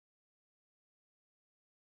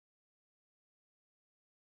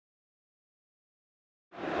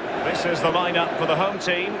This is the lineup for the home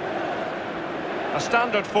team. A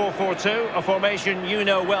standard 4-4-2, a formation you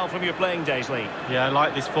know well from your playing days, Lee. Yeah, I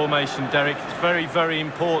like this formation, Derek. It's very, very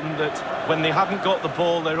important that when they haven't got the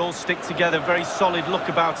ball, they all stick together. Very solid look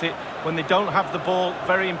about it. When they don't have the ball,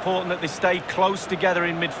 very important that they stay close together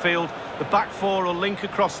in midfield. The back four will link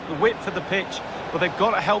across the width of the pitch, but they've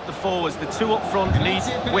got to help the forwards. The two up front need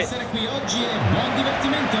width.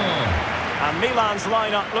 And Milan's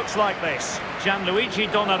lineup looks like this. Gianluigi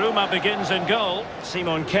Donnarumma begins in goal.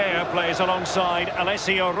 Simon Kjær plays alongside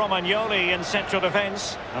Alessio Romagnoli in central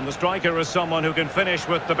defence. And the striker is someone who can finish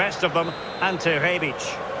with the best of them, Ante Rebic.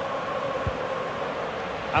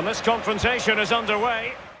 And this confrontation is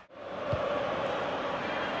underway.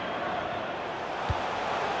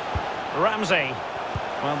 Ramsey.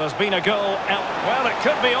 Well, there's been a goal. Well, it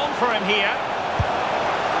could be on for him here.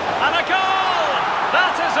 And a goal!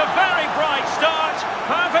 That is a very bright start.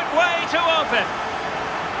 Perfect way to open.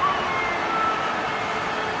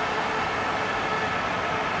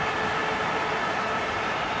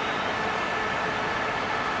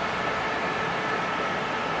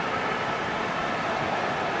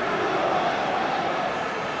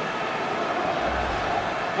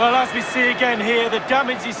 Well, as we see again here, the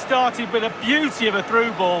damage is started with a beauty of a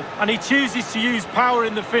through ball, and he chooses to use power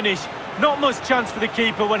in the finish. Not much chance for the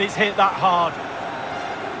keeper when it's hit that hard.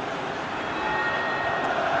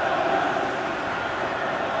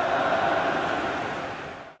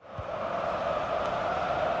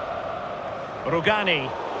 Rugani,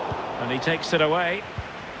 and he takes it away.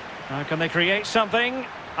 Now can they create something?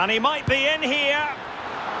 And he might be in here.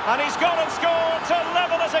 And he's gone and scored to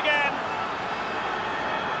level it again.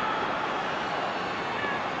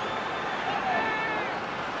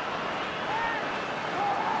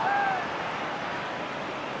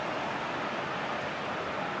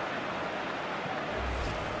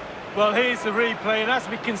 Well, here's the replay, and as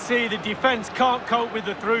we can see, the defence can't cope with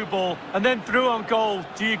the through ball. And then through on goal,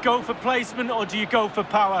 do you go for placement or do you go for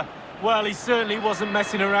power? Well, he certainly wasn't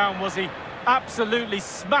messing around, was he? Absolutely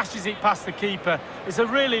smashes it past the keeper. It's a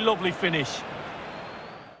really lovely finish.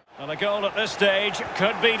 Well, a goal at this stage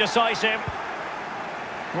could be decisive.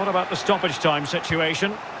 What about the stoppage time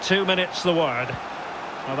situation? 2 minutes the word.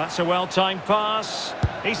 Well, that's a well-timed pass.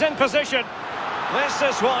 He's in position. This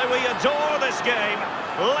is why we adore this game.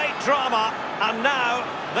 Late drama, and now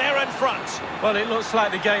they're in front. Well, it looks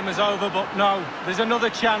like the game is over, but no, there's another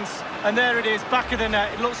chance. And there it is, back of the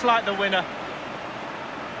net. It looks like the winner.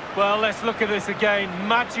 Well, let's look at this again.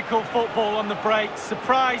 Magical football on the break.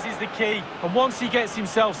 Surprise is the key. And once he gets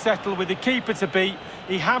himself settled with the keeper to beat,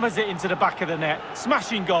 he hammers it into the back of the net.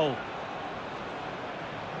 Smashing goal.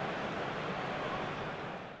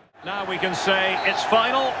 Now we can say it's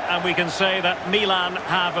final, and we can say that Milan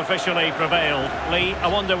have officially prevailed. Lee, I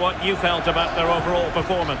wonder what you felt about their overall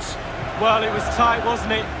performance. Well, it was tight,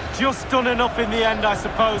 wasn't it? Just done enough in the end, I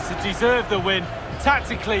suppose, to deserve the win.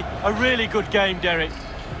 Tactically, a really good game, Derek.